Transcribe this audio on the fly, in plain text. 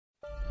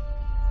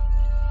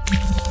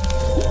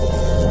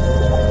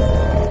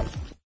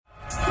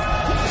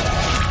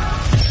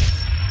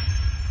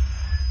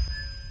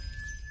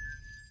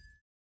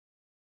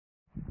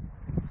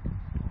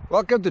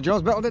Welcome to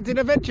John's Metal Detecting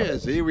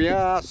Adventures. Here we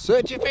are,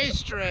 searching for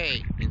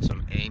history in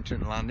some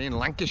ancient land in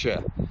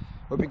Lancashire.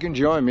 Hope you can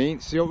join me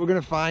and see what we're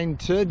going to find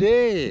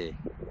today.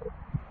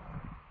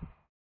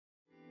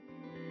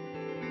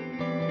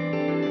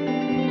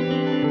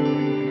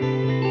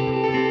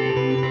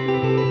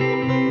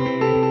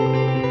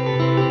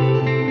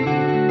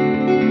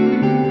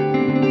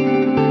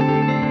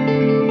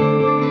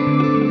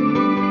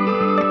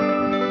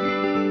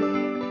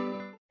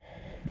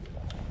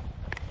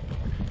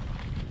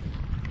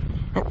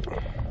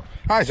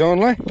 Eyes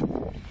only.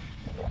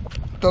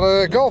 Got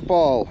a golf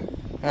ball,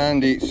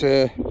 and it's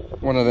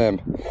one of them.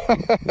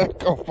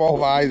 Golf ball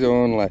with eyes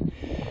only.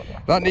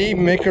 That didn't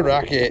even make a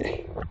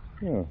racket.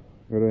 Oh,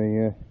 got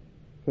a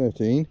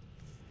 13.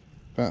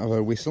 Part of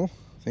a whistle.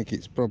 I think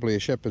it's probably a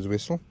shepherd's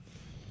whistle.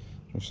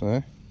 Just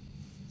there.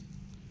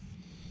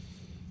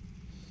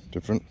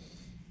 Different.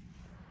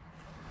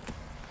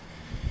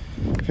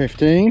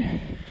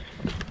 15.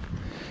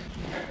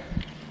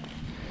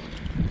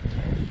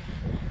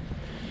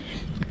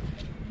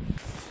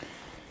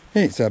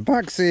 It's a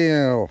back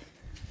seal.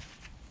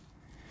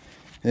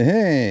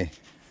 Hey,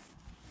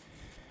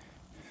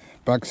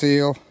 back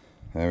seal.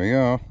 There we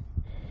go.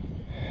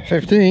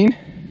 15.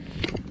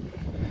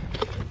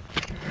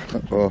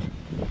 Uh-oh.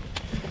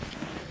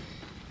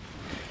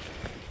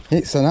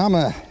 It's an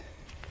hammer.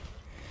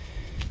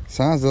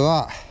 Size of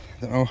that.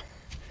 Don't know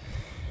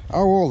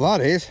how old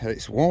that is.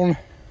 It's one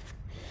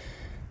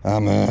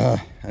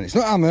hammer, and it's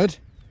not hammered,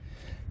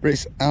 but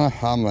it's a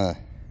hammer.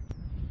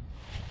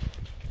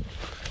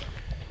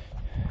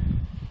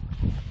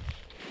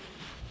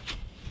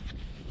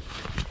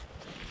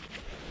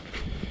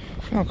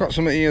 I've got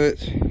something here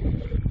that's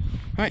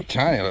quite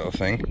tiny little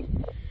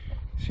thing.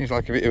 Seems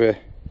like a bit of a...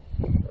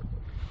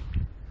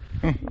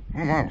 Oh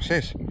wow, what's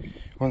this?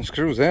 One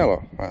screws there,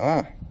 look, like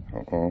that.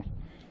 Uh-oh.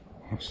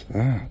 What's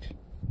that?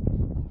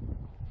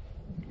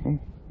 Oh,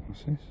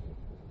 what's this?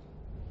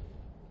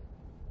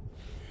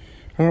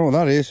 I don't know what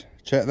that is.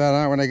 Check that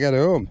out when I get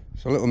home.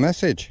 It's a little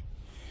message.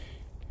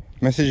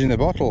 Message in the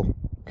bottle.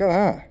 Look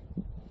at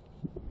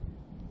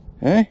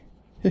that. Eh?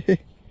 I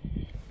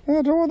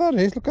don't know what that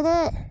is. Look at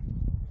that.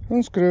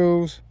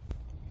 Unscrews,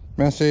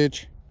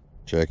 message,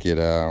 check it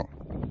out.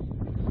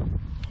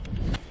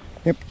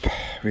 Yep,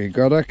 we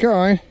got a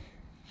coin,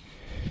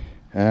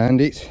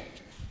 and it's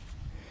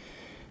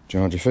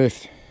George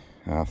V,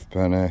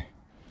 halfpenny.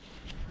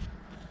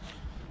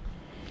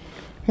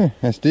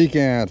 SD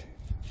card,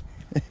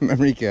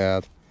 memory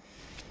card.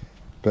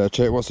 Better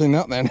check what's in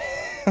that then.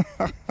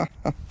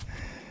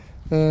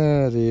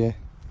 Oh dear,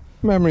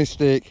 memory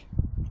stick,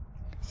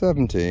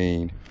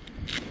 17.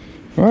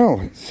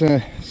 Well, it's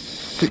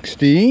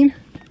 16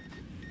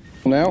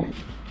 now.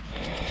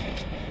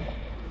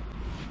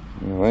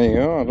 Well, there you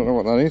go. I don't know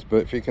what that is,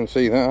 but if you can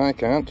see that, I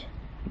can't.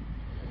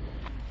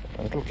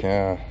 A little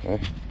car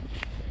there.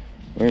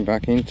 Going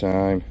back in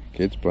time.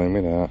 Kids playing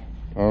with that.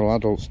 All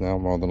adults now,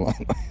 more than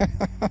likely.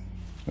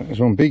 There's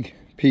one big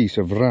piece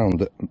of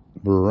round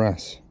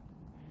brass,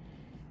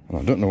 and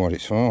I don't know what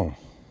it's for.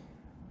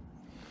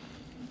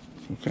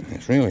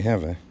 It's really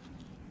heavy.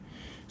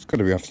 It's got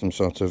to be off some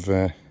sort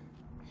of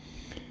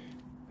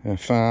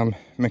farm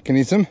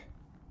mechanism.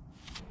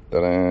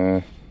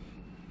 Ta-da!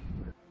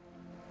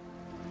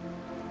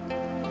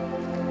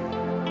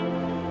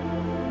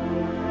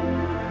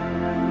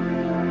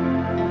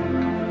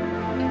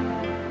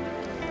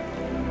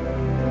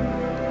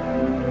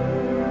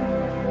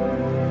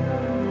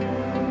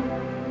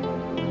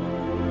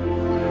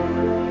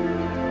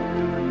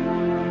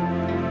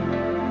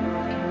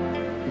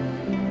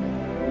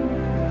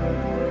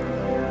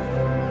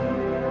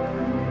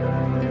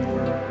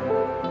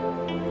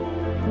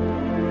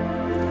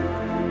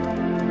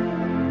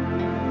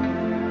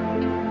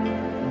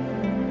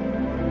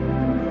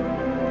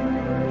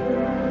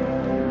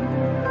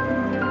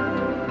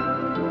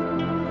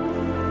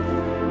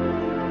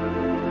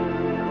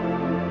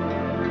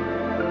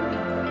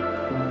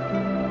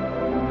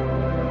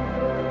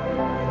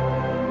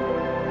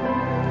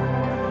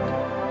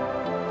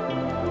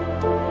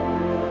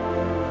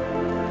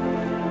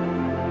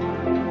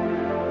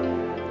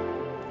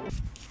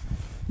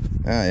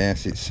 Ah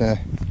yes, it's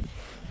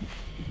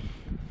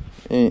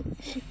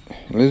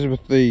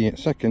Elizabeth II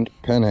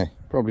penny,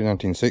 probably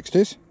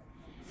 1960s.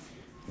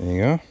 There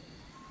you go.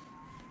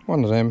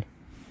 One of them.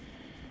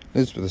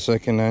 Elizabeth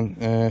II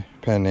and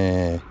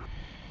penny.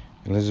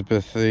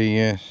 Elizabeth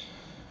the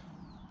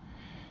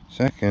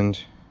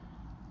second.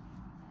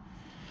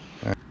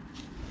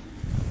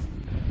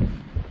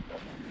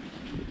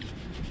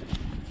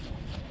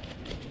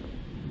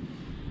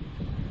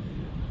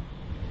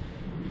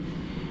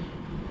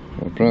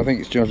 I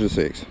think it's George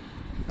VI.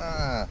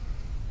 Ah,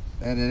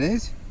 there it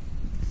is.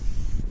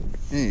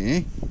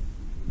 Hey.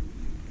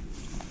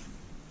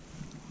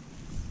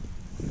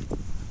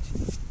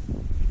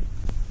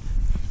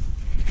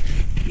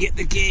 Get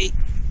the key.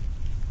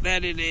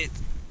 There it is.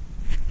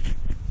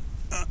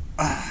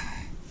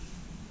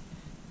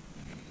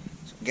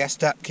 Gas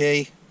tap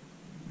key.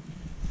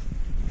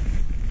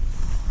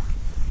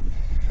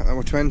 That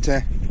was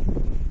 20.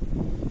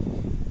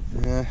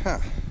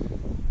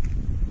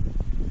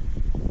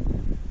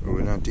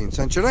 Early 19th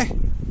century.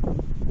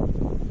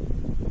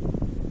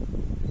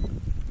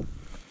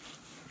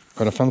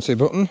 Got a fancy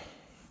button.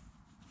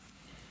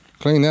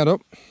 Clean that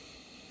up.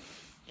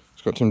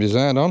 It's got some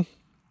design on.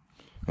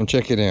 And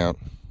check it out.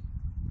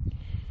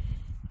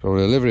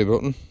 Probably a livery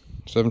button.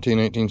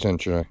 17th, 18th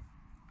century.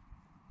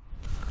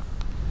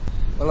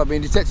 Well, I've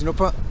been detecting up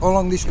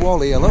along this wall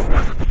here, look.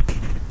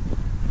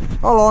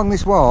 All along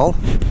this wall.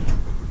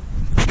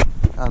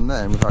 And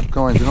then we've had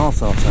coins and all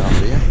sorts out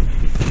here.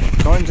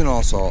 Coins and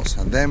all sorts.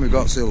 And then we've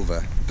got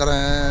silver.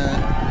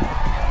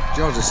 Ta-da!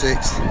 George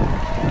VI,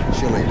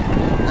 shilling.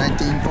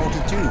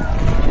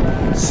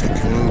 1942.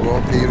 Second World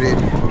War period.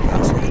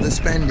 That's what they're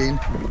spending.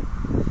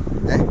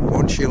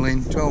 1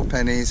 shilling, 12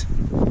 pennies.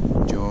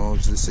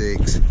 George VI.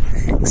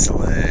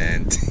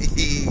 Excellent.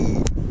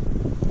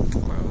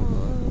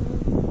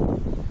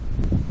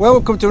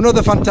 Welcome to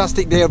another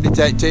fantastic day of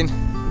detecting.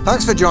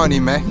 Thanks for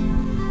joining me.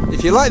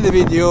 If you like the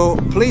video,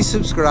 please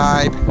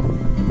subscribe,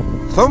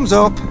 thumbs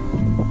up,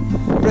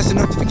 press the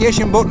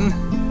notification button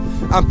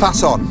and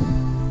pass on.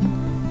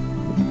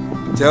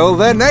 Till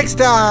the next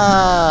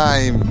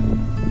time.